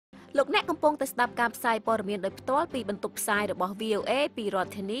លោកអ្នកកំពុងតែស្ដាប់ការផ្សាយព័ត៌មានដោយផ្ទាល់ពីបន្ទប់ផ្សាយរបស់ VOA ពីរដ្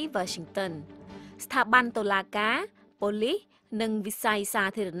ឋធានី Washington ស្ថាប័នតុលាការប៉ូលីសនិងវិស័យសា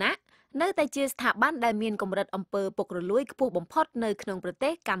ធារណៈនៅតែជាស្ថាប័នដែលមានកម្រិតអំពើពុករលួយខ្ពស់បំផុតនៅក្នុងប្រទេ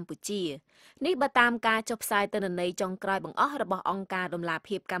សកម្ពុជានេះបើតាមការចុះផ្សាយទិន្នន័យចុងក្រោយបង្អស់របស់អង្គការដំឡា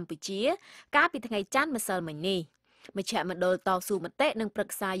ភិបកម្ពុជាកាលពីថ្ងៃច័ន្ទម្សិលមិញនេះមជ្ឈមណ្ឌលតស៊ូមតិនិងប្រឹ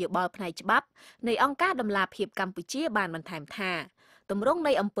ក្សាយោបល់ផ្នែកច្បាប់នៃអង្គការដំឡាភិបកម្ពុជាបានបន្ថែមថាទម្រង់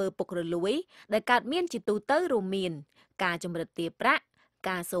នៃអំពើពុករលួយដែលកើតមានជាទូទៅរួមមានការចម្រិតទារប្រាក់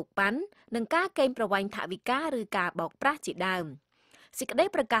ការសោកប៉ាន់និងការកេងប្រវ័ញ្ចថវិកាឬការបោកប្រាស់ជាដើមសេចក្តី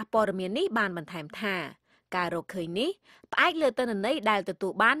ប្រកាសព័ត៌មាននេះបានបន្ថែមថាការរកឃើញនេះផ្អែកលើទិន្នន័យដែលទទួ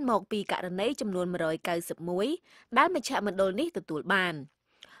លបានមកពីករណីចំនួន191ដែលមជ្ឈមណ្ឌលនេះទទួលបាន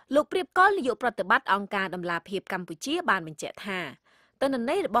លោកព្រៀបកលនាយកប្រតិបត្តិអង្គការដំឡាភិបកម្ពុជាបានបញ្ជាក់ថាទិន្ន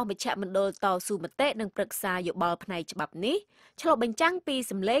ន័យរបស់មជ្ឈមណ្ឌលតស៊ូមតិនិងប្រឹក្សាយោបល់ផ្នែកច្បាប់នេះឆ្លុះបញ្ចាំងពី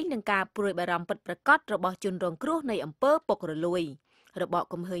សម្លេងនិងការព្រួយបារម្ភពិតប្រាកដរបស់ជនរងគ្រោះនៃអំពើពុករលួយរបប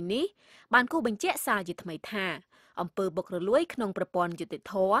កំហើញនេះបានគូបញ្ជាក់សារជាថ្មីថាអំពើពុករលួយក្នុងប្រព័ន្ធយុតិធ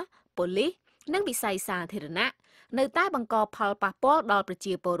ធម៌ប៉ូលីសនិងវិស័យសាធារណៈនៅតែបង្កផលប៉ះពាល់ដល់ប្រ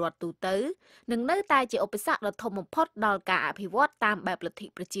ជាពលរដ្ឋទូទៅនិងនៅតែជាឧបសគ្គដ៏ធំបំផុតដល់ការអភិវឌ្ឍតាមបែបលទ្ធិ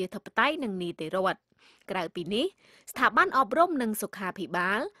ប្រជាធិបតេយ្យនិងនីតិរដ្ឋក្រៅពីនេះស្ថាប័នអប់រំនិងសុខាភិ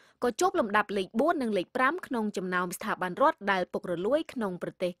បាលក៏ជាប់លំដាប់លេខ4និងលេខ5ក្នុងចំណោមស្ថាប័នរដ្ឋដែលពុករលួយក្នុងប្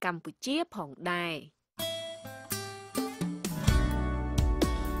រទេសកម្ពុជាផងដែរ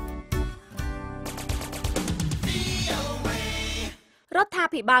រដ្ឋា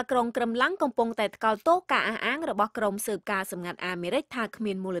ភិបាលក្រុងក្រឹមឡាំងកំពុងតែថ្កោលទោសការអះអាងរបស់ក្រុមស៊ើបការសម្ងាត់អាមេរិកថាគ្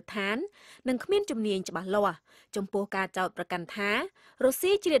មានមូលដ្ឋាននិងគ្មានជំនាញច្បាស់លាស់ចំពោះការចោទប្រកាន់ថារុស្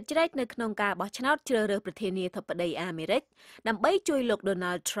ស៊ីជ្រៀតជ្រែកនៅក្នុងការបោះឆ្នោតជ្រើសរើសប្រធានាធិបតីអាមេរិកដើម្បីជួយលោក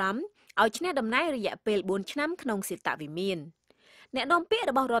Donald Trump ឲ្យឈ្នះតំណែងរយៈពេល4ឆ្នាំក្នុងសីតុវិមានអ្នកនាំពាក្យ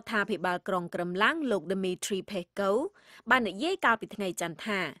របស់រដ្ឋាភិបាលក្រុងក្រឹមឡាំងលោក Dmitry Peskov បាននិយាយកាលពីថ្ងៃច័ន្ទ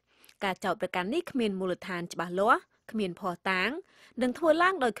ថាការចោទប្រកាន់នេះគ្មានមូលដ្ឋានច្បាស់លាស់គ្មានភស្តុតាងនិងធ្វើឡើ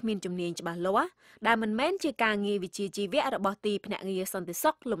ងដោយគ្មានជំនាញច្បាស់លាស់ដែលមិនមែនជាការងារវិជ្ជាជីវៈរបស់ទីភ្នាក់ងារសន្តិសុ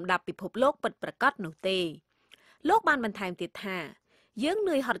ខលំដាប់ពិភពលោកពិតប្រាកដនោះទេលោកបានបន្ថែមទៀតថាយើង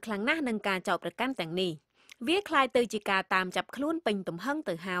នឿយហត់ខ្លាំងណាស់នឹងការចោទប្រកាន់ទាំងនេះវាคล้ายទៅជាការតាមចាប់ខ្លួនពេញទំហឹង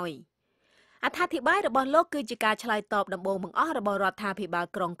ទៅហើយអត្ថាធិប្បាយរបស់លោកគឺជាការឆ្លើយតបដំបូងបង្អស់របស់រដ្ឋាភិបាល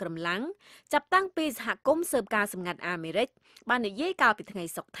ក្រុងក្រឹមឡាំងចាប់តាំងពីសហគមន៍ស៊ើបការសម្ងាត់អាមេរិកបាននិយាយកាលពីថ្ងៃ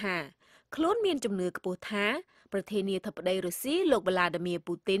សុក្រថាខ្លួនមានជំនឿខ្ពស់ថាប្រធានាធិបតីរុស្ស៊ីលោក Vladimir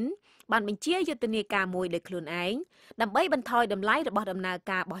Putin បានបញ្ជាយុទ្ធនាការមួយដោយខ្លួនឯងដើម្បីបន្ថយតម្លៃរបស់ដំណើរ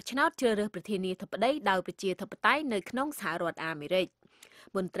ការបោះឆ្នោតជ្រើសរើសប្រធានាធិបតីដោយប្រជាធិបតេយ្យនៅក្នុងសហរដ្ឋអាមេរិក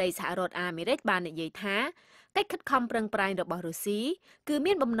មន្ត្រីសហរដ្ឋអាមេរិកបាននិយាយថាកិច្ចខិតខំប្រឹងប្រែងរបស់រុស្ស៊ីគឺ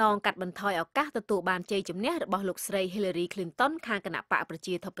មានបំណងកាត់បន្ថយឱកាសទទួលបានជ័យជំនះរបស់លោកស្រី Hillary Clinton ខាងគណបកប្រ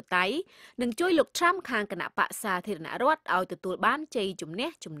ជាធិបតេយ្យនិងជួយលោក Trump ខាងគណបកសាធារណរដ្ឋឲ្យទទួលបានជ័យជំនះ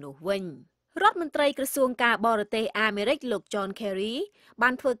ជំនួសវិញរដ្ឋមន្ត្រីក្រសួងការបរទេសអាមេរិកលោក John Kerry បា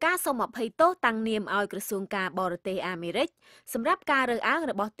នធ្វើការសុំអភ័យទោសតាំងនាមឲ្យក្រសួងការបរទេសអាមេរិកសម្រាប់ការរើសអើង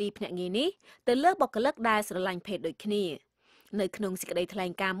របស់ទីភ្នាក់ងារនេះទៅលើបុគ្គលិកដែលស្រឡាញ់ភេទដូចគ្នានៅក្នុងសេចក្តីថ្លែ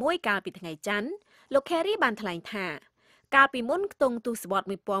ងការណ៍មួយកាលពីថ្ងៃច័ន្ទលោក Kerry បានថ្លែងថាកាលពីមុនខ្ទង់ទសវត្សរ៍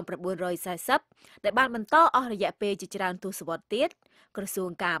1940ដែលបានបន្តអស់រយៈពេលជាច្រើនទសវត្សរ៍ទៀតក្រសួង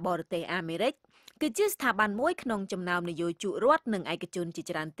ការបរទេសអាមេរិកគឺជាស្ថាប័នមួយក្នុងចំណោមនយោជករដ្ឋនិងឯកជនជា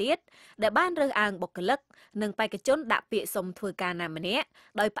ច្រើនទៀតដែលបានរើសអើងបុគ្គលិកនិងបេក្ខជនដាក់ពាក្យសុំធ្វើការណាម្នាក់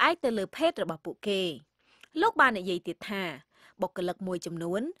ដោយផ្អែកទៅលើភេទរបស់ពួកគេលោកបាននិយាយទៀតថាបុគ្គលិកមួយចំ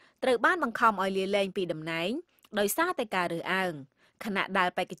នួនត្រូវបានបង្ខំឲ្យលាលែងពីតំណែងដោយសារតែការរើសអើងខណៈដែល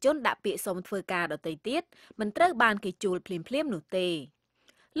បេក្ខជនដាក់ពាក្យសុំធ្វើការដទៃទៀតមិនត្រូវបានគេជួលភ្លាមនោះទេ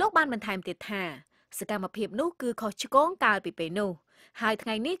លោកបានបន្ថែមទៀតថាសកម្មភាពនោះគឺខុសឆ្គងកាលពីពេលនោះហើយថ្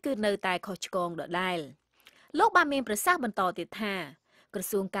ងៃនេះគឺនៅតែខុសឆ្គងដដែលលោកបានមានប្រសាសន៍បន្តទៀតថាក្រ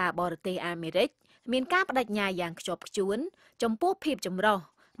សួងការបរទេសអាមេរិកមានការបដិញ្ញាយ៉ាងខ្ជាប់ខ្ជួនចំពោះភាពចម្រុះ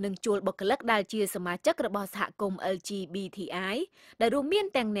និងជួលបុគ្គលិកដែលជាសមាជិករបស់សហគមន៍ LGBTI ដែលរួមមាន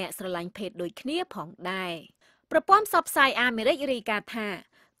ទាំងអ្នកស្រឡាញ់ភេទដូចគ្នាផងដែរប្រព័ន្ធផ្សព្វផ្សាយអាមេរិករាយការណ៍ថា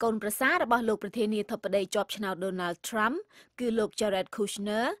កូនប្រសាររបស់លោកប្រធានាធិបតីជាប់ឆ្នោត Donald Trump គឺលោក Jared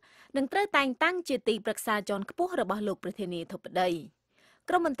Kushner នឹងត្រូវតែងតាំងជាទីប្រឹក្សាជាន់ខ្ពស់របស់លោកប្រធានាធិបតី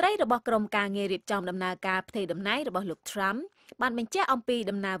ក្រុមមន្ត្រីរបស់ក្រុមការងាររៀបចំដំណើរការផ្ទៃតំណែងរបស់លោក Trump បានបញ្ជាក់អំពី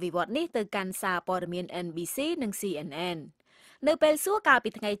ដំណើរវិវត្តនេះទៅកាន់សារព័ត៌មាន NBC និង CNN នៅពេលសួរកាលពី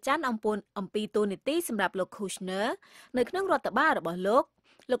ថ្ងៃច័ន្ទអំពីតួនាទីសម្រាប់លោក Kushner នៅក្នុងរដ្ឋបាលរបស់លោក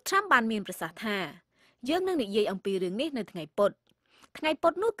Trump បានមានប្រសាសន៍ថាយើងនឹងនិយាយអំពីរឿងនេះនៅថ្ងៃពុធ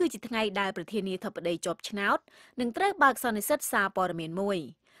នោះគឺជាថ្ងៃដែលប្រធានាធិបតីជាប់ឆ្នោតនឹងត្រូវបើកសន្និសីទសារព័ត៌មានមួយ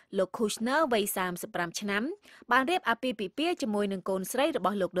លោក Kushner វ័យ35ឆ្នាំបានរៀបអាពាហ៍ពិពាហ៍ជាមួយនឹងកូនស្រីរប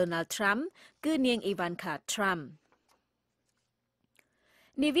ស់លោក Donald Trump គឺនាង Ivanka Trump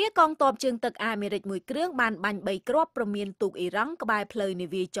នាវាកងទ័ពជើងទឹកអាមេរិកមួយគ្រឿងបានបាញ់3គ្រាប់ព្រមានទូកអ៊ីរ៉ង់ក្បែរផ្លូវនា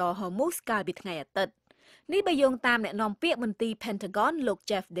វាចរ Hormuz កាលពីថ្ងៃអាទិត្យនេះបើយោងតាមអ្នកនាំពាក្យមន្ទីរ Pentagon លោក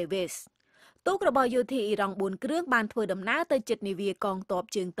Jeff Davis ទូករបស់យោធាអ៊ីរ៉ង់4គ្រឿងបានធ្វើដំណើរទៅជិតនាវាកងទ័ព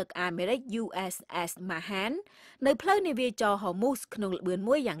ជើងទឹកអាមេរិក USS Mahan នៅផ្លូវនាវាចរ Hormuz ក្នុងល្បឿន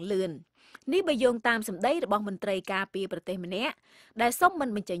មួយយ៉ាងលឿននេះបើយោងតាមសម្ដីរបស់មន្ត្រីការពារប្រទេសម្នាក់ដែលសុំមិន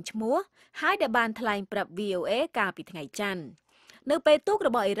បញ្ចេញឈ្មោះហើយដែលបានថ្លែងប្រាប់ VOA កាលពីថ្ងៃច័ន្ទនៅពេលទូករ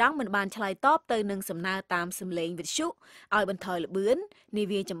បស់អ៊ីរ៉ង់មិនបានឆ្លើយតបទៅនឹងសំណើតាមសំឡេងវិទ្យុឲ្យបន្ថយល្បឿននា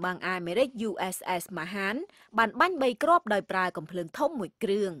វាចម្បាំងអាមេរិក USS Mahan បានបាញ់3គ្រាប់ដោយប្រើកាំភ្លើងធំមួយ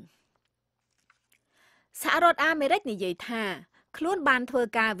គ្រឿងសហរដ្ឋអាមេរិកនិយាយថាខ្លួនបានធ្វើ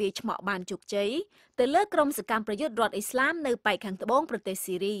ការវាយឆ្មក់បានជោគជ័យទៅលើក្រុមសកម្មប្រយុទ្ធរដ្ឋអ៊ីស្លាមនៅប៉ែកខាងត្បូងប្រទេស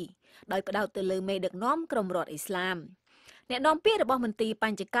ស៊ីរីដោយផ្ដោតទៅលើមេដឹកនាំក្រុមរដ្ឋអ៊ីស្លាមអ្នកនាំពាក្យរបស់មន្ទីរប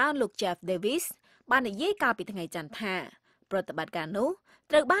ញ្ចការលោក Jeff Davis បាននិយាយកាលពីថ្ងៃច័ន្ទថាប្រតិបត្តិការនោះ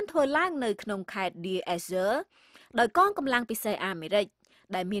ត្រូវបានធ្វើឡើងនៅក្នុងខេត្ត Deir ez-Zor ដោយកងកម្លាំងពិសេសអាមេរិក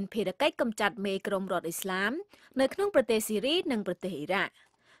ដែលមានភារកិច្ចកម្ចាត់មេក្រុមរដ្ឋអ៊ីស្លាមនៅក្នុងប្រទេសស៊ីរីនិងប្រទេសអ៊ីរ៉ាក់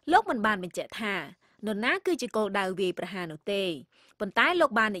លោកមិនបានបញ្ជាក់ថានរណាគឺជាគោលដៅវាយប្រហារនោះទេប៉ុន្តែលោ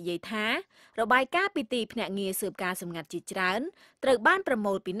កបាននិយាយថារបាយការណ៍ពីទីភ្នាក់ងារស៊ើបការណ៍សម្ងាត់ជាច្រើនត្រូវបានប្រ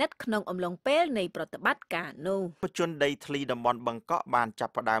មូលពិនិត្យក្នុងអំឡុងពេលនៃប្រតិបត្តិការនោះជនដីធ្លីតំបន់បឹងកក់បានចា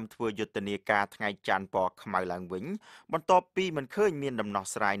ប់ផ្ដើមធ្វើយុទ្ធនាការថ្ងៃច័ន្ទពណ៌ខ្មៅឡើងវិញបន្ទាប់ពីមិនឃើញមានដំណោះ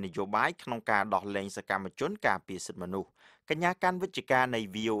ស្រាយនយោបាយក្នុងការដោះលែងសកម្មជនការពារសិទ្ធិមនុស្សកញ្ញាកាន់វិជ្ជការនៃ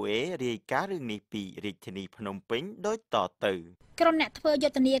VOA រាយការណ៍រឿងនេះពីរាជធានីភ្នំពេញដូចតទៅក្រុមអ្នកធ្វើយុ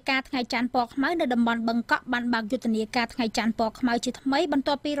ទ្ធនាការថ្ងៃច័ន្ទពណ៌ខ្មៅនៅតំបន់បឹងកក់បានបើកយុទ្ធនាការថ្ងៃច័ន្ទពណ៌ខ្មៅជាថ្មីបន្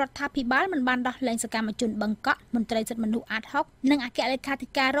ទាប់ពីរដ្ឋាភិបាលមិនបានដោះលែងសកម្មជនបឹងកក់មន្ត្រីសិទ្ធិមនុស្សអាត60និងអគ្គលេខាធិ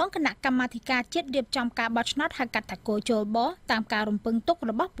ការរងគណៈកម្មាធិការជាតិរៀបចំការបោះឆ្នោតហៅកាត់ថាគោជលបតាមការរំពឹងទុក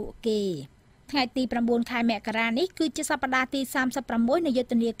របស់ពួកគេថ្ងៃទី9ខែមករានេះគឺជាសប្តាហ៍ទី36នៃយុ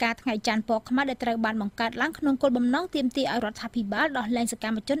ទ្ធនាការថ្ងៃច័ន្ទពណ៌ខ្មៅដែលត្រូវបានបង្កើតឡើងក្នុងគោលបំណងទាមទារឲ្យរដ្ឋាភិបាលដោះលែងសក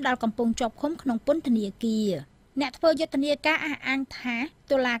ម្មជនដែលកំពុងជាប់ឃុំក្នុងពន្ធនាគារអ្នកធ្វើយុទ្ធនាការអះអាងថា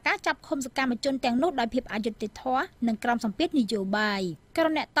តុលាការចាប់ឃុំសកម្មជនទាំងនោះដោយភាពអយុត្តិធម៌និងក្រោមសម្ពាធនយោបាយក្រុ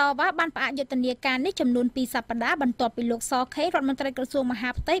មអ្នកតវ៉ាបានផ្អាកយុទ្ធនាការនេះចំនួន2សប្តាហ៍បន្ទាប់ពីលោកសខេរដ្ឋមន្ត្រីក្រសួងមហា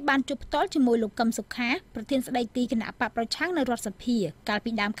ផ្ទៃបានជួបផ្ទាល់ជាមួយលោកកឹមសុខាប្រធានស្ដីទីគណៈបកប្រឆាំងនៅរដ្ឋសភាកាល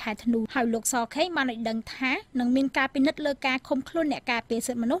ពីដើមខែធ្នូហើយលោកសខេបានឲ្យដឹងថានឹងមានការពិនិត្យលើការឃុំខ្លួនអ្នកការពារ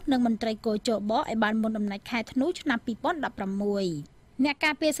សិទ្ធិមនុស្សនិងមន្ត្រីគយជបឲ្យបានមុនដំណាច់ខែធ្នូឆ្នាំ2016អ្នក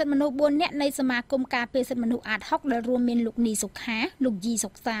ការពារសិទ្ធិមនុស្ស4នាក់នៃសមាគមការពារសិទ្ធិមនុស្សអាត60ដែលរួមមានលោកនីសុខាលោកយីសុ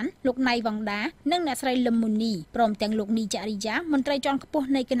កសានលោកណៃវង្ដានិងអ្នកស្រីលឹមមូនីព្រមទាំងលោកនីចរិយាមន្ត្រីជាន់ខ្ពស់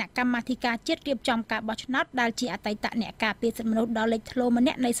នៃគណៈកម្មាធិការជាតិរៀបចំការបោះឆ្នោតដែលជាអតីតអ្នកការពារសិទ្ធិមនុស្សដ៏លេចធ្លោម្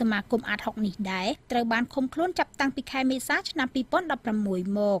នាក់នៃសមាគមអាត60នេះដែរត្រូវបានឃុំខ្លួនចាប់តាំងពីខែមេសាឆ្នាំ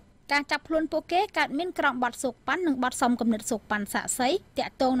2016មកការចាប់ខ្លួនពួកគេកើតមានក្រោមបទសោកប៉ាន់និងបទសំគំនិតសោកប៉ាន់សាក់សីតា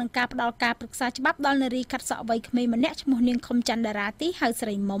ក់ទងនឹងការផ្ដល់ការប្រឹក្សាច្បាប់ដល់នារីខាត់សក់វ័យក្មេងម្នាក់ឈ្មោះនាងខុមច័ន្ទរាទីហៅស្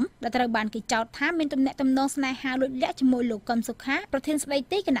រីមុំដែលត្រូវបានគេចោទថាមានទំនាក់ទំនងស្នេហាលួចលាក់ជាមួយលោកកឹមសុខាប្រធានស្ដី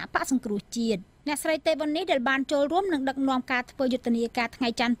ទីគណៈបកសង្គ្រោះជាតិអ្នកស្រីទេវនីដែលបានចូលរួមនឹងដឹកនាំការធ្វើយុទ្ធនាការថ្ងៃ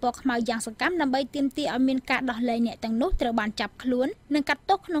ច័ន្ទពណ៌ខ្មៅយ៉ាងសកម្មដើម្បីទាមទារឲ្យមានការដោះលែងអ្នកទាំងនោះត្រូវបានចាប់ខ្លួននិងកាត់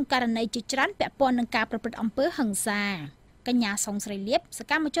ទោសក្នុងករណីជាច្រើនពាក់ព័ន្ធនឹងការប្រព្រឹត្តអំពើហិង្សាកញ្ញាសុងស្រីលៀបស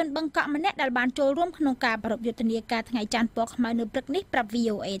កម្មជនបឹងកក់ម្នាក់ដែលបានចូលរួមក្នុងការប្រារព្ធយុទ្ធនាការថ្ងៃច័ន្ទពណ៌ខ្មៅនៅព្រឹកនេះប្រាប់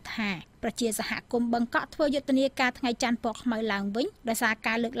VOA ថាប្រជាសហគមន៍បឹងកក់ធ្វើយុទ្ធនាការថ្ងៃច័ន្ទពណ៌ខ្មៅឡើងវិញដោយសារ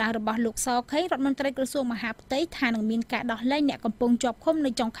ការលើកឡើងរបស់លោកសខេរដ្ឋមន្ត្រីក្រសួងមហាផ្ទៃថានឹងមានការដោះលែងអ្នកកំពុងជាប់ឃុំ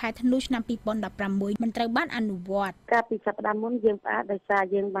នៅចុងខែធ្នូឆ្នាំ2016មិនត្រូវបានអនុវត្តកាលពីសប្តាហ៍មុនយើងផ្អាកដោយសារ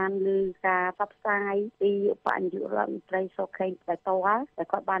យើងបានលើការផ្សព្វផ្សាយពីឧបនាយករដ្ឋមន្ត្រីសខេតែតវ៉ាតែ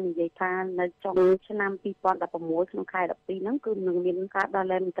គាត់បាននិយាយថានៅចុងឆ្នាំ2016ក្នុងខែ12ហ្នឹងគឺនឹងមានការដោះ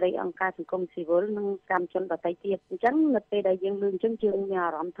លែងមន្ត្រីអង្គការសង្គមស៊ីវិលនិងកម្មជនដទៃទៀតអញ្ចឹងនៅពេលដែលយើងលើកអញ្ចឹងយើងមាន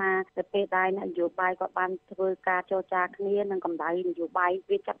អារម្មណ៍ថានៅពេលដែលនយោបាយក៏បានធ្វើការចរចាគ្នានិងកម្ដៅនយោបាយ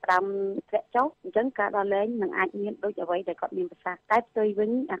វាចាប់ផ្ដើមធ្លាក់ចុះអញ្ចឹងការដោះលែងនឹងអាចមានដូចអ្វីដែលគាត់មានប្រសាសន៍តែផ្ទុយវិ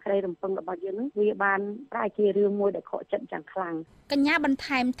ញអាក្តីរំពឹងរបស់យើងនឹងវាបានប្រែជារឿងមួយដែលខកចិត្តយ៉ាងខ្លាំងកញ្ញាបន្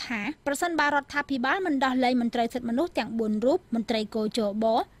ថែមថាប្រសិនបើរដ្ឋាភិបាលមិនដោះលែងមន្ត្រីសិទ្ធិមនុស្សទាំង4រូបមន្ត្រីគយជប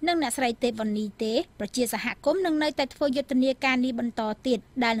និងអ្នកស្រីទេវនីទេប្រជាសហគមន៍នឹងនៅតែធ្វើយុទ្ធនាការនេះបន្តទៀត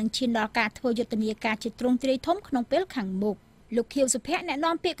ដែលនឹងឈានដល់ការធ្វើយុទ្ធនាការជាទ្រង់ទ្រាយធំក្នុងពេលខាងមុខលោកខៀវសុភ័ក្រអ្នក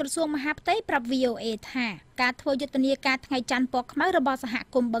នាំពាក្យក្រសួងមហាផ្ទៃប្រាប់ VOA ថាការធ្វើយុទ្ធនាការថ្ងៃច័ន្ទពណ៌ខ្មៅរបស់សហ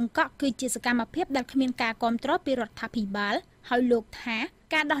គមន៍បឹងកក់គឺជាសកម្មភាពដែលគ្មានការគាំទ្រពីរដ្ឋាភិបាលហើយលោកថា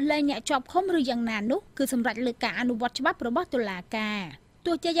ការដោះលែងអ្នកជាប់ឃុំឬយ៉ាងណានោះគឺសម្រាប់លើការអនុវត្តច្បាប់របស់តុលាការ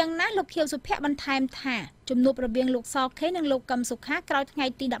ទោះជាយ៉ាងណាលោកខៀវសុភ័ក្របន្ថែមថា ជំនួបរវាងលោកសខេនិងលោកកឹមសុខាក្រោយថ្ងៃ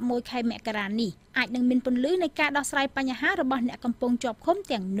ទី11ខែមករានេះអាចនឹងមានពន្លឺនៃការដោះស្រាយបញ្ហារបស់អ្នកកំពុងជាប់ឃុំ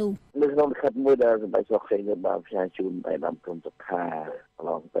ទាំងនោះនៅក្នុងលិខិតមួយដែលសម្ដេចសខេបានផ្សាយជូនឯកឧត្តមក្រុមសុខាកន្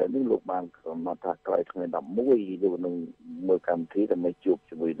លងទៅនេះលោកបានកំណត់ថាក្រោយថ្ងៃ11លោកនឹងមើលកម្មវិធីដើម្បីជួប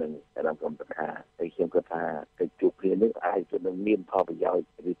ជាមួយនឹងឯកឧត្តមក្រុមសុខាហើយខ្ញុំគិតថាកិច្ចជួបគ្នានេះអាចจะនឹងមានផលប្រយោជន៍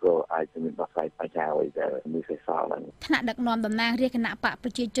ឬក៏អាចจะមានដោះស្រាយបញ្ហាអ្វីដែលមានសេសសល់ហ្នឹងថ្នាក់ដឹកនាំតំណាងរាជគណៈបកប្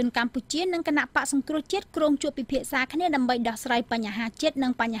រជាជនកម្ពុជានិងគណៈបកសង្គ្រោះជាតិក្រុងជួបពិភាក្សាគ្នាដើម្បីដោះស្រាយបញ្ហាជាតិនិ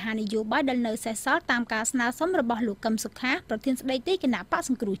ងបញ្ហានយោបាយដែលនៅសេសសល់តាមការស្នើសុំរបស់លោកកឹមសុខាប្រធានស្ដីទីគណៈបក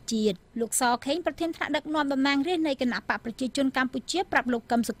សង្គ្រោះជាតិលោកសខេងប្រធានថ្នាក់ដឹកនាំតំណាងរាជនៃគណៈបកប្រជាជនកម្ពុជាប្រាប់លោក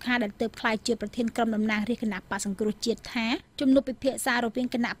កឹមសុខាដែលទើបក្លាយជាប្រធានក្រុមតំណាងរាជគណៈបកសង្គ្រោះជាតិថាជំនួបពិភាក្សារវាង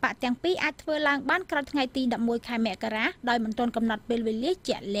គណៈបកទាំងពីរអាចធ្វើឡើងបានក្រោយថ្ងៃទី11ខែមករាដោយមិនទាន់កំណត់ពេលវេលា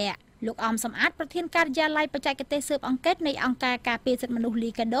ជាក់លាក់លោកអមសំអាតប្រធានការិយាល័យបច្ចេកទេសស៊ើបអង្កេតនៃអង្គការការពារសិទ្ធិមនុស្សលី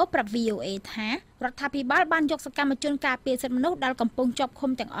កាដូប្រាប់ VOA ថារដ្ឋាភិបាលបានយកសកម្មជនការពារសិទ្ធិមនុស្សដែលកំពុងជាប់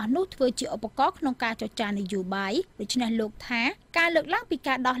ឃុំទាំងអស់នោះធ្វើជាឧបករណ៍ក្នុងការចរចានយោបាយដូច្នេះលោកថាការលើកឡើងពី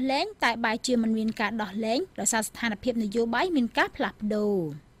ការដោះលែងតែបែរជាមិនមានការដោះលែងដោយសារស្ថានភាពនយោបាយមានការផ្លាស់ប្ដូរ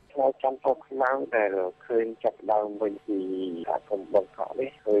ថ្ងៃច័ន្ទពុកខ្លាំងដែលឃើញចាប់ដើមវិញពីការគុំបង្កក់នេះ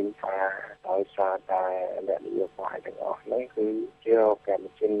ឃើញថាដោយសារតែអ្នកនយោបាយទាំងអស់នេះគឺជាកម្ម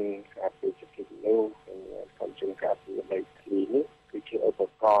ជនការពារសិទ្ធិមនុស្សនិងកម្មជនការពារដីធ្លីនេះគឺជាឧប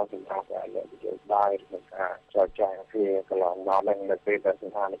ករណ៍សម្រាប់អ្នកនយោបាយក្នុងការចរចាគ្នាកន្លងមកនឹងនៅពេលដែល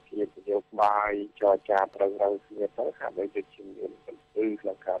ស្ថានភាពនយោបាយចរចាប្រឹងរៅគ្នាទៅហាក់ដូចជាមានក្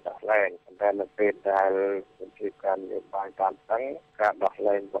នុងការដោះលែងតែនៅពេលដែលវិធីការនយោបាយតាមស្តឹងការដោះ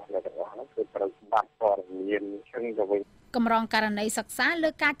លែងរបស់អ្នកទាំងអស់នោះគឺត្រូវបាត់ព័ត៌មានឈឹងទៅវិញកម្រងករណីសិក្សាលើ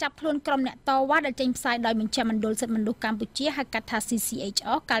ការចាប់ខ្លួនក្រុមអ្នកតវ៉ាដែលចេញផ្សាយដោយមជ្ឈមណ្ឌលសិទ្ធិមនុស្សកម្ពុជាហៅកាត់ថា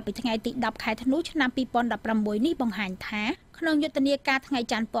CCHR កាលពីថ្ងៃទី10ខែធ្នូឆ្នាំ2016នេះបង្ហាញថាក្នុងយុទ្ធនាការថ្ងៃ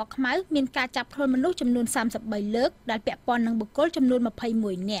ច័ន្ទពណ៌ខ្មៅមានការចាប់ខ្លួនមនុស្សចំនួន33លើកដែលពាក់ព័ន្ធនឹងបុគ្គលចំនួន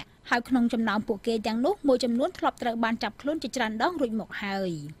21នាក់ហើយក្នុងចំណោមពួកគេទាំងនោះមួយចំនួនធ្លាប់ត្រូវបានចាប់ខ្លួនជាច្រើនដងរួចមកហើ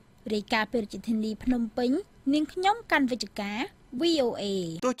យរាយការណ៍ពីរាជធានីភ្នំពេញនាងខ្ញុំកាន់វិជ្ជការ VOA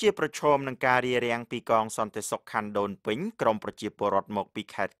ទោះជាប្រឈមនឹងការរារាំងពីកងសន្តិសុខខណ្ឌដូនពេញក្រមប្រជាពលរដ្ឋមកពី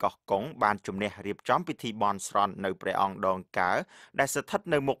ខេត្តកោះកុងបានជំនះរៀបចំពិធីបន់ស្រន់នៅព្រះអង្គដងកើដែលស្ថិត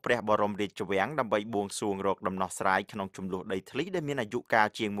នៅមុខព្រះបរមរាជវាំងដើម្បីបួងសួងរកដំណោះស្រាយក្នុងជម្លោះដីធ្លីដែលមានអាយុកាល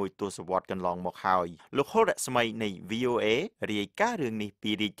ជាង1ទសវត្សរ៍កន្លងមកហើយលោកហុលរស្មីនៃ VOA រាយការណ៍រឿងនេះ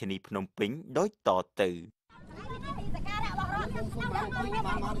ពីរាជធានីភ្នំពេញដូចតទៅ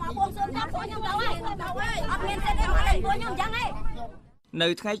នៅ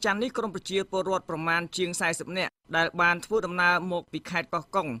ថ្ងៃច័ន្ទនេះក្រុមប្រជាពលរដ្ឋប្រមាណជាង40នាក់ដែលបានធ្វើដំណើរមកពីខេត្តកោះ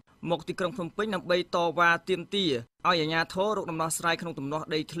កុងមកទីក្រុងភ្នំពេញដើម្បីតវ៉ាទាមទារឲ្យអាជ្ញាធររកដំណោះស្រាយក្នុងទំនាស់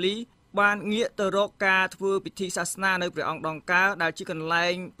ដីធ្លីបានងាកទៅរកការធ្វើពិធីសាសនានៅព្រះអង្គដង្កើដែលជាកន្លែ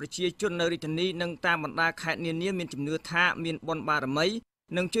ងប្រជាជននៅរាជធានីនិងតាមបណ្ដាខេត្តនានាមានជំនឿថាមានបុណ្យបារមី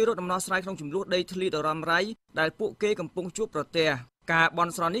និងជួយរកដំណោះស្រាយក្នុងចំនួនដីធ្លីដ៏រ៉ាំរ៉ៃដែលពួកគេកំពុងជួបប្រទះការប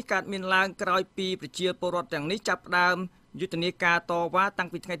ន់ស្រន់នេះកើតមានឡើងក្រោយពីប្រជាពលរដ្ឋទាំងនេះចាប់ផ្ដើមយុទ្ធនាការតវ៉ាតាំង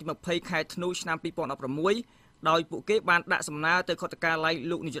ពីថ្ងៃទី20ខែធ្នូឆ្នាំ2016ដោយពួកគេបានដាក់សំណើទៅខុទ្ទកាល័យ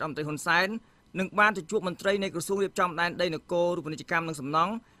លោកនាយករដ្ឋមន្ត្រីហ៊ុនសែននិងបានទៅជួបមន្ត្រីនៃក្រសួងរៀបចំដែនដីនគររូបនីយកម្មនិងសំណ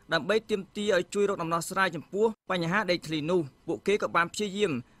ង់ដើម្បីទាមទារឲ្យជួយរកដំណោះស្រាយចំពោះបញ្ហាដីធ្លីនោះពួកគេក៏បានព្យាយា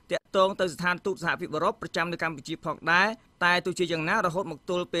មតាក់ទងទៅស្ថានទូតសហភាពអឺរ៉ុបប្រចាំនៅកម្ពុជាផងដែរតែទោះជាយ៉ាងណារហូតមក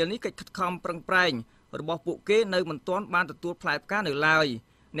ទល់ពេលនេះកិច្ចខិតខំប្រឹងប្រែងរបស់ពួកគេនៅមិនទាន់បានទទួលផ្លែផ្កានៅឡើយ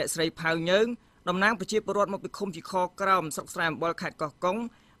អ្នកស្រីផៅញើងតំណាងប្រជាពលរដ្ឋមកពីឃុំជីខក្រោមស្រុកស្រែអំបលខេត្តកោះកុង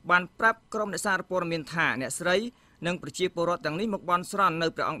បានប្រាប់ក្រុមអ្នកសារព័ត៌មានថាអ្នកស្រីនិងប្រជាពលរដ្ឋទាំងនេះមកបន់ស្រន់នៅ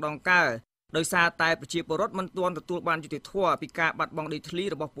ព្រះអង្គដង្កើដោយសារតែប្រជាពលរដ្ឋមិនទាន់ទទួលបានយុត្តិធម៌ពីការបាត់បង់ដីធ្លី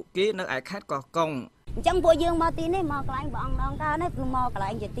របស់ពួកគេនៅឯខេត្តកោះកុងអញ្ចឹងពួកយើងមកទីនេះមកកន្លែងព្រះអង្គដងកើនេះគឺមកកន្លែ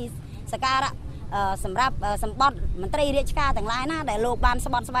ងជាទីសក្ការៈសម្រាប់សម្បត្តិមន្ត្រីរាជការទាំងឡាយណាដែលលោកបាន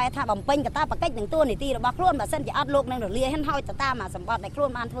ស្បត់ស្បែកថាបំពេញកាតព្វកិច្ចនឹងតួនាទីរបស់ខ្លួនបើសិនជាអត់លោកនឹងរលាយហើយទៅតាមសម្បត្តិដែលខ្លួន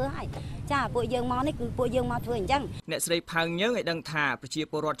បានធ្វើហើយចាពួកយើងមកនេះគឺពួកយើងមកធ្វើអញ្ចឹងអ្នកស្រីផៅញើងឲ្យដឹងថាប្រជា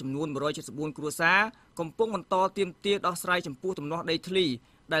ពលរដ្ឋចំនួន174គ្រួសារកំពុងបន្តទាមទារដោះស្រាយចំពោះទំនាស់ដីធ្លី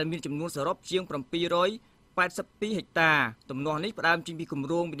ដែលមានចំនួនសរុបជាង782ហិកតាទំនាស់នេះផ្ដើមចេញពីគម្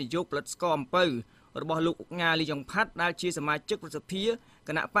រោងវិនិយោគផលិតស្ករអំពៅរបស់លោកអុកញ៉ាលីយ៉ុងផាត់ដែលជាសមាជិកប្រសិទ្ធិគ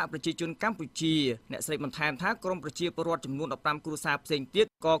ណៈបកប្រជាជនកម្ពុជាអ្នកស្រីបន្ថែមថាក្រុមប្រជាពលរដ្ឋចំនួន15គ្រួសារផ្សេងទៀត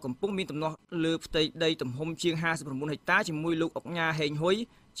ក៏កំពុងមានទំនាស់លើផ្ទៃដីទំហំជាង59ហិកតាជាមួយលោកអុកញ៉ាហេងហ៊ុយ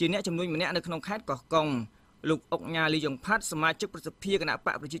ជាអ្នកជំនួយម្នាក់នៅក្នុងខេត្តកោះកុងលោកអុកញ៉ាលីយ៉ុងផាត់សមាជិកប្រសិទ្ធិគណៈប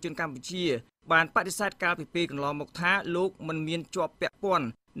កប្រជាជនកម្ពុជាបានបដិសេធកាលពីពេលកន្លងមកថាលោកមិនមានជាប់ពាក់ព័ន្ធ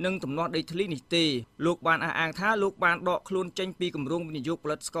នឹងទំនាស់ដីធ្លីនេះទេលោកបានអះអាងថាលោកបានដកខ្លួនចេញពីគម្រោងវិនិយោគផ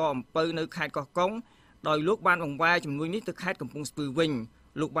លិតស្ករអំពៅនៅខេត្តកោះកុងដោយលោកបានបង្វែរជំនួយនេះទៅខេត្តកំពង់ស្ពឺវិញ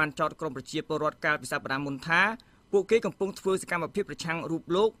លោកបានចោទក្រមប្រជាពលរដ្ឋកាលពីសប្តាហ៍មុនថាពួកគេកំពុងធ្វើសកម្មភាពប្រឆាំងរូប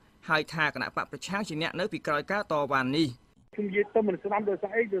លោកហើយថាគណៈបកប្រឆាំងជាអ្នកនៅពីក្រោយការតវ៉ានេះខ្ញុំនិយាយទៅមិនស្ដាប់ដោយសា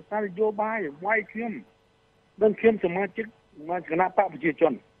រអីដោយសារនយោបាយវាយខ្ញុំដឹងខ្ញុំសមាជិកគណៈបកប្រជាជ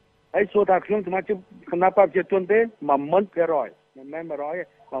នហើយសួរថាខ្ញុំសមាជិកគណៈបកប្រជាជនទេ 10000% មិនមែន 100%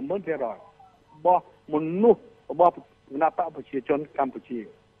 10000% របស់មនុស្សរបស់គណៈបកប្រជាជនកម្ពុជា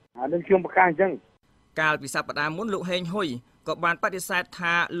អានឹងខ្ញុំប្រកាសអញ្ចឹងកាលពីសប្តាហ៍មុនលោកហេងហ៊ុយក៏បានបដិសេធ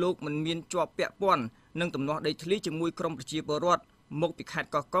ថាលោកមិនមានជាប់ពាក់ព័ន្ធនឹងទំនាស់ដីធ្លីជាមួយក្រមប្រជាពលរដ្ឋមកពីខេត្ត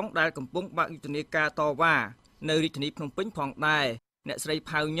កោះកុងដែលកំពុងបើកយុទ្ធនាការតវ៉ានៅរាជធានីភ្នំពេញផងដែរអ្នកស្រី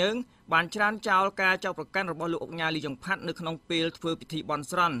ផៅញើងបានច្រានចោលការចោទប្រកាន់របស់លោកអុកញ៉ាលីយ៉ុងផាត់នៅក្នុងពេលធ្វើពិធីបន់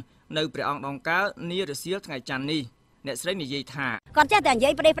ស្រន់នៅព្រះអង្គដង្កើនារសៀលថ្ងៃច័ន្ទនេះអ្នកស្រីនិយាយថាគាត់ចេះតែនិយា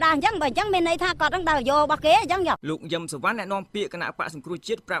យប្រទេសផ្ដាស់អញ្ចឹងបើអញ្ចឹងមានន័យថាគាត់នឹងដើរយករបស់គេអញ្ចឹងលោកយឹមសវណ្ណអ្នកនាំពាក្យគណៈបកសង្គ្រោះ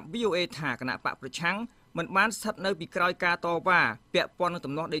ជាតិប្រាប់ VOA ថាគណៈបកប្រឆាំងមិនបានស្ថិតនៅពីក្រោយការតវ៉ាពាក់ព័ន្ធនឹង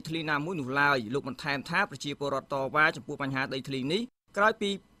ទំនាស់ដីធ្លីណាមួយនោះឡើយលោកបន្ថែមថាប្រជាពលរដ្ឋតវ៉ាចំពោះបញ្ហាដីធ្លីនេះក្រោយពី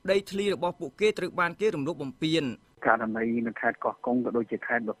ដីធ្លីរបស់ពួកគេត្រូវបានគេរំលោភបំពានករណីនៅខេត្តកោះកុងក៏ដូចជា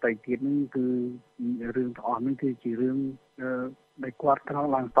ខេត្តដទៃទៀតនេះគឺរឿងទាំងអស់នេះគឺជារឿងដែលគាត់ក្រោក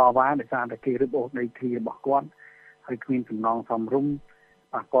ឡើងតវ៉ាដោយសារតែគេរឹបអូសដីធ្លីរបស់គាត់ហើយគ្មានសំណងសមរម្យ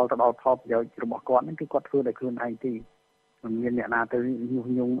ប៉ះពាល់ទៅដល់ផលប្រយោជន៍របស់គាត់ហ្នឹងគឺគាត់ធ្វើដោយខ្លួនឯងទេមិនមានអ្នកណាទៅញុះ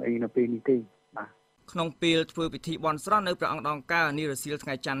ញង់អីនៅពេលនេះទេបាទក្នុងពេលធ្វើពិធីបន់ស្រន់នៅព្រះអង្គដង្កើនារសៀលថ្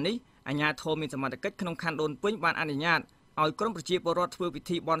ងៃច័ន្ទនេះអាជ្ញាធរមានសមត្ថកិច្ចក្នុងខណ្ឌដូនពេញបានអនុញ្ញាតឲ្យក្រុមប្រជាពលរដ្ឋធ្វើពិ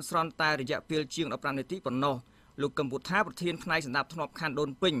ធីបន់ស្រន់តែរយៈពេលជាង15នាទីប៉ុណ្ណោះលោកកឹមពុថាប្រធានផ្នែកសម្ដាប់ធ្នាប់ខណ្ឌដូន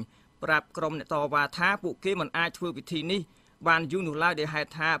ពេញប្រាប់ក្រុមអ្នកតវ៉ាថាពួកគេមិនអាចធ្វើពិធីនេះបានយូរនោះឡើយដោយហេតុ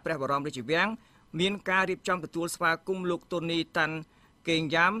ថាព្រះបរមរាជវាំងមានការរៀបចំទទួលស្វាគមន៍លោកតូនីតាន់កេង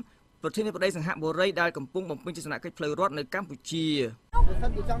យ៉ាមប្រធានាធិបតីសង្ហបុរីដែលកំពុងបំពេញទស្សនកិច្ចផ្លូវរដ្ឋនៅកម្ពុជាបើសិ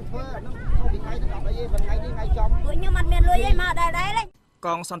នជាចង់ធ្វើអានោះចូលពីថ្ងៃនេះដល់អីថ្ងៃនេះថ្ងៃចំពួកខ្ញុំអត់មានលុយអីមកដែរទេក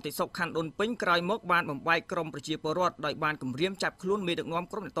ងសន្តិសុខខណ្ឌដូនពេញក្រោយមកបានបំបែកក្រុមប្រជាពលរដ្ឋដោយបានគម្រាមចាប់ខ្លួនមេដឹកនាំ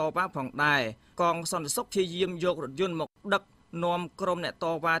ក្រុមអ្នកតវ៉ាផងដែរកងសន្តិសុខព្យាយាមយករថយន្តមកដឹកនាំក្រុមអ្នកត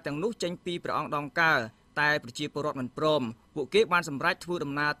វ៉ាទាំងនោះចេញពីព្រះអង្គដង្កើតែប្រជាពលរដ្ឋមិនព្រមពួកគេបានសម្រេចធ្វើ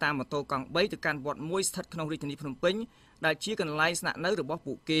ដំណើរតាមម៉ូតូកង់3ទៅកាន់វត្តមួយស្ថិតក្នុងរាជធានីភ្នំពេញដែលជាកន្លែងស្នាក់នៅរបស់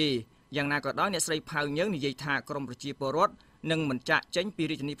ពួកគេយ៉ាងណាក៏ដោយអ្នកស្រីផៅញើងនិយាយថាក្រមប្រជាពលរដ្ឋនឹងមិនចាក់ចេញពី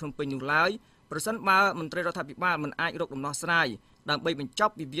រាជធានីភ្នំពេញនោះឡើយប្រសិនបើមន្ត្រីរដ្ឋាភិបាលមិនអាចរកដំណោះស្រាយដើម្បីបញ្ច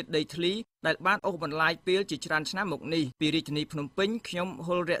ប់វិវាទដីធ្លីដែលបានអូសបន្លាយពេលជាច្រើនឆ្នាំមកនេះពីរាជធានីភ្នំពេញខ្ញុំ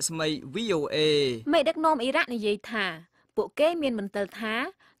ហុលរស្មី VOA មេដឹកនាំអ៊ីរ៉ាក់និយាយថាពួកគេមានមន្ទិលថា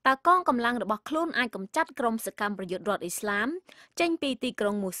តើកងកម្លាំងរបស់ខ្លួនអាចកម្ចាត់ក្រុមសកម្មប្រយុទ្ធរដ្ឋអ៊ីស្លាមចេញពីទីក្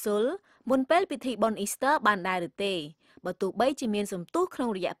រុងមូស៊ុលមុនពេលពិធីបុណ្យអ៊ីស្ទ័របានដែរឬទេបើទោះបីជាមានសំទុះក្នុង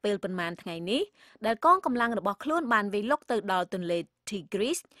រយៈពេលប៉ុន្មានថ្ងៃនេះដែលកងកម្លាំងរបស់ខ្លួនបានវាយលុកទៅដល់ទន្លេ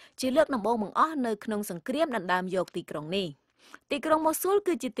Tigris ជាលើកដំបូងបង្អស់នៅក្នុងសង្គ្រាមដណ្ដើមយកទីក្រុងនេះទីក្រុងម៉ូស៊ុល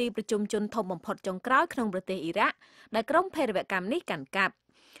គឺជាទីប្រជុំជនធំបំផុតចុងក្រោយក្នុងប្រទេសអ៊ីរ៉ាក់ដែលក្រុមភេរវកម្មនេះកាន់កាប់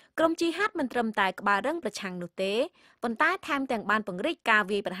ក្រុមជីហាតមិនត្រឹមតែក្បាលរឹងប្រឆាំងនោះទេប៉ុន្តែថែមទាំងបានពង្រីកការ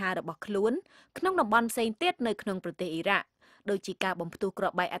វាយប្រហាររបស់ខ្លួនក្នុងតំបន់ផ្សេងទៀតនៅក្នុងប្រទេសអ៊ីរ៉ាក់ដោយជាការបំផ្ទុះគ្រា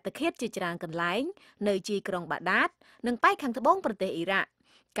ប់បែកអត្តឃាតជាច្រើនកន្លែងនៅជាក្រុងបាដាតនិងប៉ែកខាងត្បូងប្រទេសអ៊ីរ៉ាក់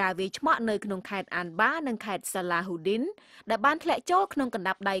ការវាយឆ្មក់នៅក្នុងខេត្តអានបានិងខេត្តសាឡាហ៊ូឌីនដែលបានធ្លាក់ចូលក្នុងកណ្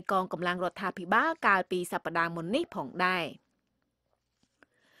ដាប់ដៃកងកម្លាំងរដ្ឋាភិបាលកាលពីសប្តាហ៍មុននេះផងដែរ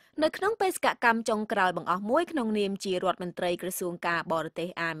នៅក្នុងបេសកកម្មចុងក្រោយបង្អស់មួយក្នុងនាមជារដ្ឋមន្ត្រីក្រសួងការបរទេស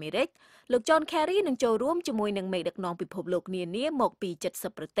អាមេរិកលោក John Kerry នឹងចូលរួមជាមួយនឹងមេដឹកនាំពិភពលោកនានាមកពី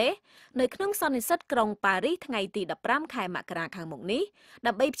70ប្រទេសនៅក្នុងសន្និសីទក្រុងប៉ារីសថ្ងៃទី15ខែមករាខាងមុខនេះ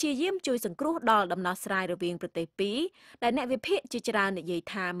ដើម្បីព្យាយាមជួយសង្គ្រោះដល់ដំណោះស្រាយរវាងប្រទេសពីរដែលអ្នកវិភាគជាច្រើននិយាយ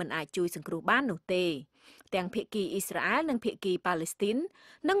ថាមិនអាចជួយសង្គ្រោះបាននោះទេទាំងភាគីអ៊ីស្រាអែលនិងភាគីប៉ាឡេស្ទីន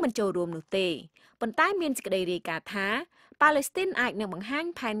នឹងមិនចូលរួមនោះទេប៉ុន្តែមានសេចក្តីរាយការណ៍ថាប៉ាឡេស្ទីនអាចនឹងបង្ហាញ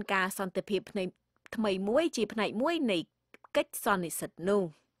ផែនការសន្តិភាពថ្មីមួយជាផ្នែកមួយនៃកិច្ចសន្និសីទនោះ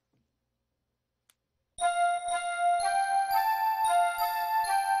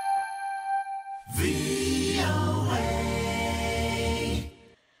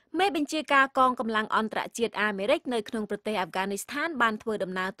មេបញ្ជាការកងកម្លាំងអន្តរជាតិអាមេរិកនៅក្នុងប្រទេសអាហ្វហ្គានីស្ថានបានធ្វើ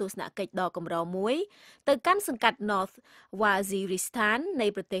ដំណើរទស្សនកិច្ចដ៏កម្រមួយទៅកាន់សង្កាត់ North Waziristan នៃ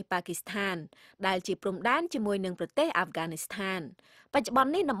ប្រទេសប៉ាគីស្ថានដែលជាព្រំដែនជាមួយនឹងប្រទេសអាហ្វហ្គានីស្ថានបច្ចុប្បន្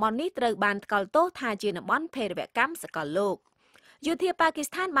ននេះតំបន់នេះត្រូវបានថ្កោលទោសថាជាតំបន់ភេរវកម្មសកលលោកយោធាប៉ាគី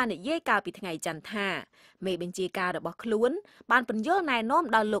ស្ថានបាននិយាយកាលពីថ្ងៃច័ន្ទថាមេបញ្ជាការរបស់ខ្លួនបានពន្យល់ណែនាំ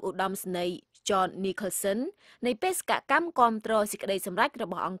ដល់លោកឧត្តមសេនីយ៍ John Nicholson នៃបេសកកម្មគាំទ្រសេចក្តីសម្រេចរ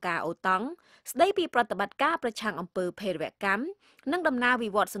បស់អង្គការអូតង់ស្តីពីប្រតិបត្តិការប្រឆាំងអំពើភេរវកម្មនិងដំណើរវិ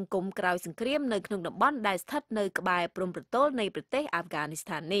វត្តសង្គមក្រោយសង្គ្រាមនៅក្នុងតំបន់ដែលស្ថិតនៅក្បែរព្រំប្រទល់នៃប្រទេសអាហ្វហ្គានីស្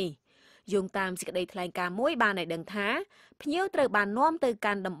ថាននេះ យោងតាមសេចក្តីថ្លែងការណ៍មួយបានឲ្យដឹងថាភ្ញៀវត្រូវបាននាំទៅ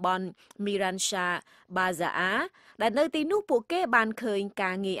កាន់តំបន់ Miransha Bazaar ដែលនៅទីនោះពួកគេបានឃើញ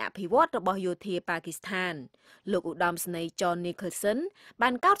ការងារអភិវឌ្ឍរបស់យោធាប៉ាគីស្ថានលោកឧត្តមសេនីយ៍ John Nicholson បា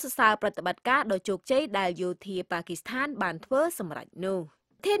នកោតសរសើរប្រតិបត្តិការដ៏ជោគជ័យដែលយោធាប៉ាគីស្ថានបានធ្វើសម្រេចនោះ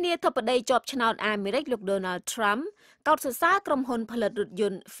ធានាធិបតីជាប់ឆ្នោតអាមេរិកលោក Donald Trump កោតសរសើរក្រុមហ៊ុនផលិតរថយ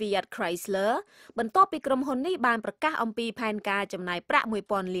ន្ត Fiat Chrysler បន្ទាប់ពីក្រុមហ៊ុននេះបានប្រកាសអំពីផែនការចំណាយប្រាក់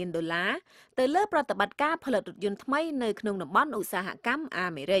$1,000 លានទៅលើប្រតិបត្តិការផលិតរថយន្តថ្មីនៅក្នុងតំបន់ឧស្សាហកម្មអា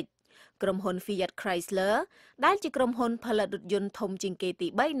មេរិកក្រុមហ៊ុន Fiat Chrysler ដែលជាក្រុមហ៊ុនផលិតរថយន្តធំជាងគេទី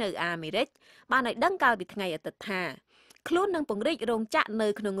3នៅអាមេរិកបានឲ្យដឹងកាលពីថ្ងៃអាទិត្យថាខ្លួននឹងពង្រីករោងចក្រនៅ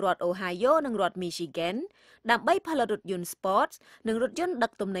ក្នុងរដ្ឋ Ohio និងរដ្ឋ Michigan ដើម្បីផលិតរថយន្ត Sports និងរថយន្តដឹ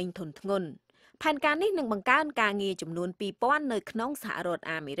កទំនិញធុនធ្ងន់ផែនការនេះនឹងបង្កើនការងារចំនួន 2,000 នៅក្នុងសហរដ្ឋ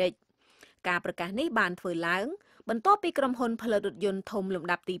អាមេរិកការប្រកាសនេះបានធ្វើឡើងបន្ទាប់ពីក្រុមហ៊ុនផលិតរថយន្តធំលំ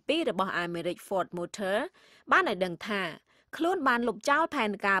ដាប់ទី2របស់អាមេរិក Ford Motor បានឲ្យដឹងថាខ្លួនបានលុបចោលផែ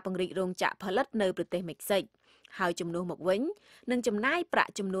នការពង្រីករោងចក្រផលិតនៅប្រទេសមិចស៊ិកហើយជំនួសមកវិញនឹងចំណាយប្រា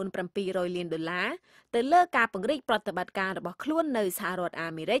ក់ចំនួន$700 លានទៅលើការពង្រីកប្រតិបត្តិការរបស់ខ្លួននៅសហរដ្ឋអា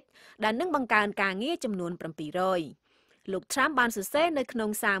មេរិកដែលនឹងបង្កើនការងារចំនួន700លោក Trump បានសរសេរនៅក្នុង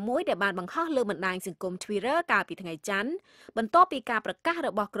សារមួយដែលបានបង្ហោះលើបណ្ដាញសង្គម Twitter កាលពីថ្ងៃច័ន្ទបន្ទាប់ពីការប្រកាសរ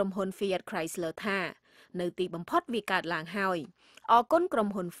បស់ក្រុមហ៊ុន Fiat Chrysler ថានៅទីបំផុតវាកើតឡើងហើយអរគុណក្រុម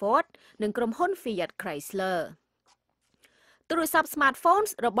ហ៊ុន Ford និងក្រុមហ៊ុន Fiat Chryslerទូរស័ព្ទ smartphone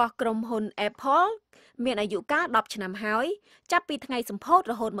របស់ក្រុមហ៊ុន Apple មានអាយុកាល10ឆ្នាំហើយចាប់ពីថ្ងៃសម្ពោធ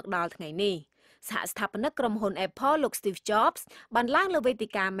រហូតមកដល់ថ្ងៃនេះសហស្ថាបនិកក្រុមហ៊ុន Apple លោក Steve Jobs បានឡើងលើវេទិ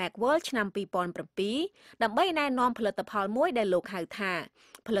កា Macworld ឆ្នាំ2007ដើម្បីណែនាំផលិតផលមួយដែលលោកហៅថា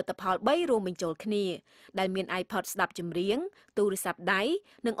ផលិតផល3រួមបញ្ចូលគ្នាដែលមាន iPod ស្ដាប់ចម្រៀងទូរស័ព្ទដៃ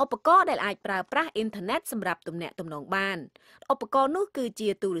និងឧបករណ៍ដែលអាចប្រើប្រាស់អ៊ីនធឺណិតសម្រាប់ទំនាក់ទំនងបានឧបករណ៍នោះគឺជា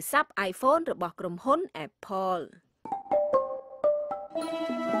ទូរស័ព្ទ iPhone របស់ក្រុមហ៊ុន Apple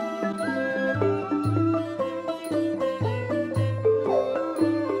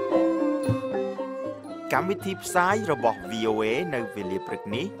កម្មវិធីផ្សាយរបស់ VOA នៅវេលាព្រឹក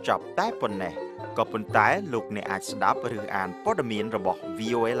នេះចប់តែប៉ុណ្ណេះក៏ប៉ុន្តែលោកអ្នកអាចស្ដាប់ឬអានព័ត៌មានរបស់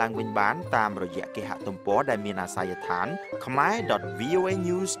VOA ឡើងវិញបានតាមរយៈគេហទំព័រដែលមានអាសយដ្ឋាន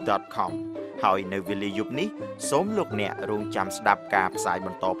khmer.voanews.com ហើយនៅវេលាយប់នេះសូមលោកអ្នករងចាំស្ដាប់ការផ្សាយប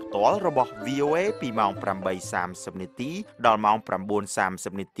ន្តផ្ទាល់របស់ VOA ពីម៉ោង 8:30 នាទីដល់ម៉ោង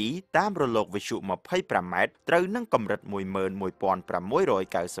 9:30 នាទីតាមរលកវិទ្យុ 25M ត្រូវនឹងកម្រិត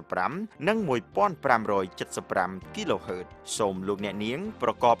 11695 និង 1575 kHz សូមលោកអ្នកនាងប្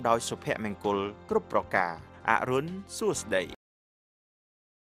រកបដោយសុភមង្គលគ្រប់ប្រការអរុនសួស្ដី